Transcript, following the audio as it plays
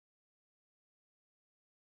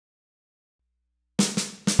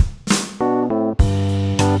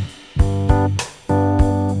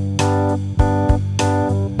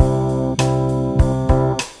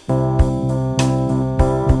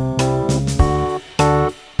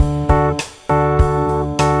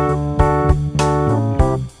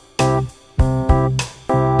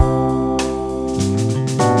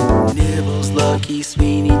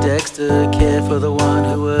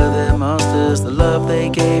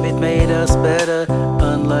gave it made us better,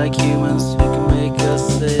 unlike humans who can make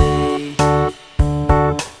us say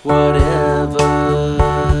whatever.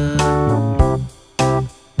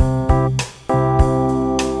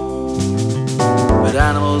 But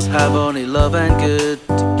animals have only love and good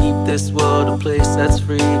to keep this world a place that's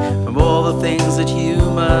free from all the things that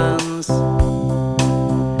humans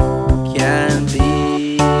can be.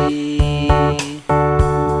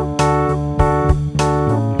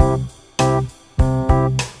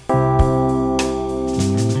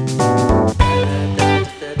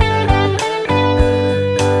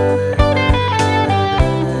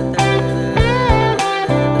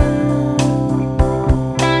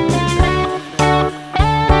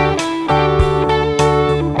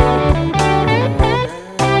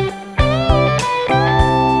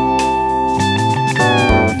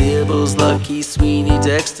 Nibbles Lucky, Sweeney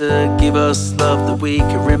Dexter, give us love that we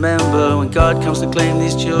can remember. When God comes to claim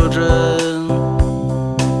these children,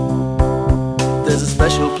 there's a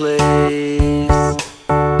special place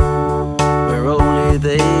where only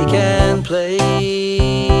they can play.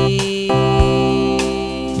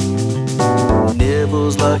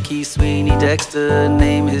 Nibbles Lucky, Sweeney Dexter,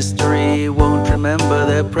 name history won't remember.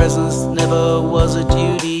 Their presence never was a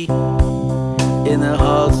duty in their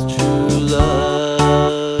heart's true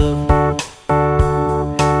love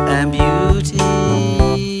and beauty.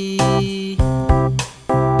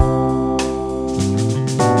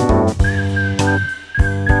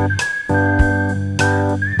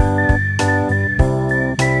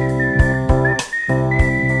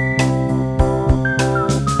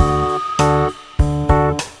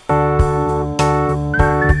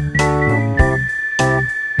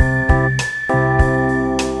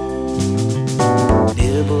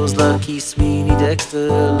 Nibbles Lucky, Sweeney Dexter,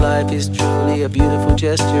 life is truly a beautiful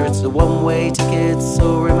gesture. It's a one-way ticket,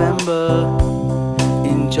 so remember,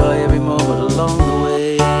 enjoy every moment along the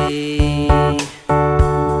way.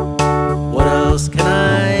 What else can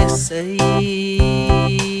I say?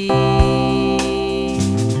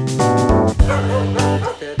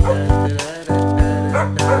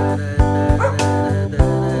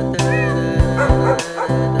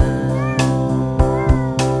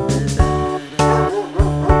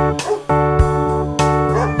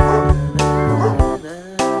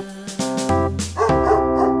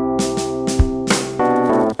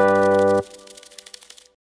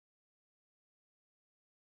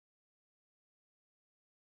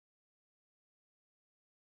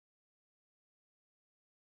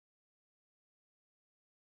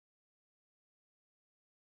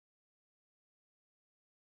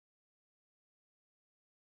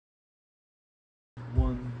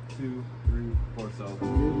 One, two, three, four, so.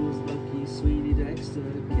 Nibbles Lucky, Sweeney Dexter,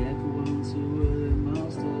 careful ones who were their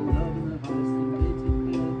master, love in their hearts that made it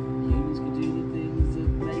better. Humans could do the things that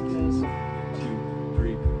make us 2,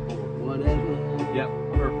 3, 4. whatever. Yep,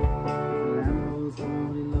 perfect. But animals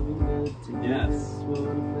only love and good to give Yes. this world a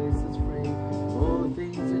place that's free. All the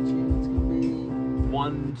things that humans can be.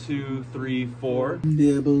 1, 2, 3, 4.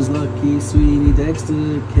 Nibbles Lucky, Sweeney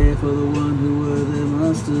Dexter, care for the one who were their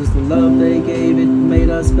masters. The love they gave it made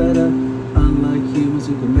us better, unlike humans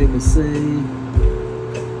who can make us say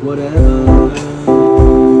whatever.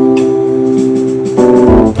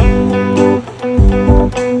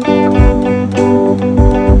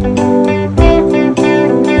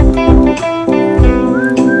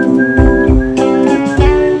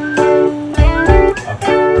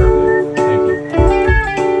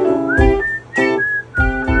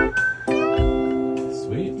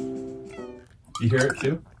 You hear it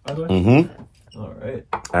too, by the way? Mm-hmm. All right.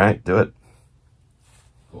 All right, do it.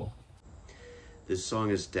 Cool. This song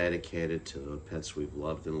is dedicated to the pets we've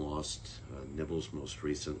loved and lost, Nibbles most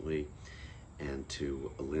recently, and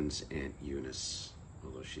to Lynn's Aunt Eunice.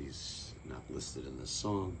 Although she's not listed in this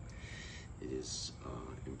song, it is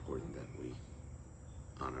important that we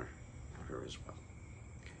honor her as well.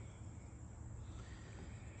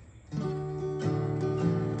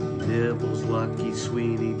 Nibbles Lucky,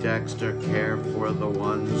 Sweeney Dexter, care for the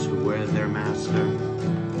ones who wear their master.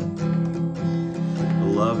 The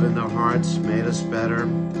love in their hearts made us better.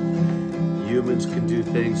 Humans can do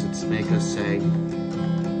things that make us say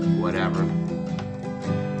whatever.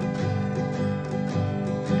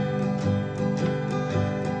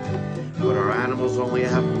 But our animals only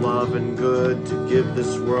have love and good to give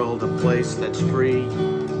this world a place that's free.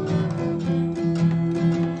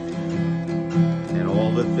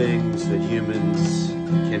 All the things that humans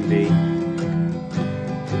can be.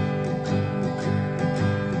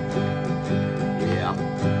 Yeah.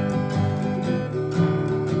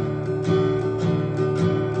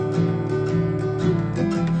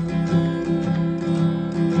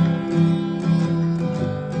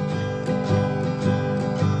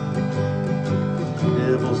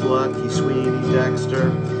 Lucky, Sweeney Dexter,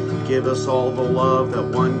 give us all the love that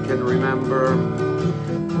one can remember.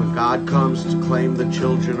 When God comes to claim the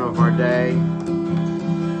children of our day,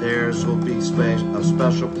 theirs will be a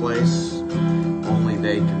special place, only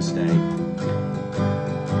they can stay.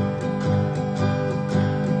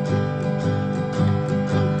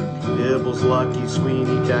 Nibbles Lucky,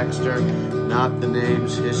 Sweeney Dexter, not the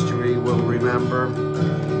names history will remember.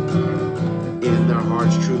 In their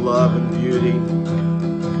hearts true love and beauty,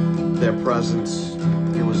 their presence,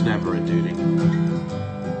 it was never a duty.